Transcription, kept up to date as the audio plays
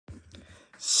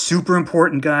Super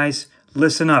important, guys.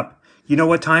 Listen up. You know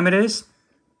what time it is?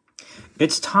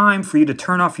 It's time for you to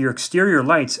turn off your exterior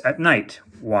lights at night.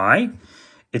 Why?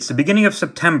 It's the beginning of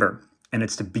September, and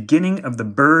it's the beginning of the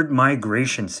bird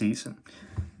migration season.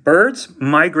 Birds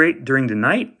migrate during the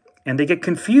night, and they get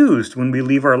confused when we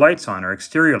leave our lights on, our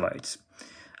exterior lights.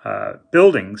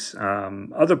 Buildings,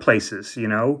 other places,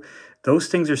 those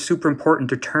things are super important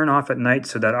to turn off at night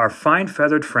so that our fine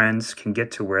feathered friends can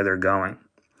get to where they're going.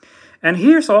 And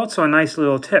here's also a nice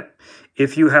little tip.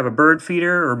 If you have a bird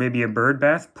feeder or maybe a bird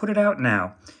bath, put it out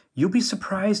now. You'll be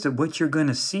surprised at what you're going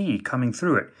to see coming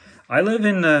through it. I live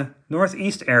in the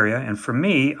northeast area, and for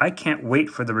me, I can't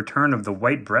wait for the return of the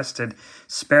white-breasted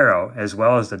sparrow as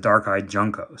well as the dark-eyed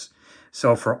juncos.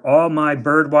 So for all my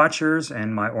bird watchers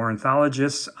and my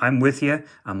ornithologists, I'm with you.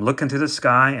 I'm looking to the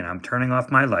sky and I'm turning off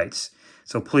my lights.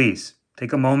 So please,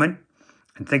 take a moment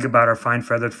and think about our fine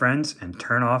feathered friends and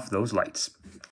turn off those lights.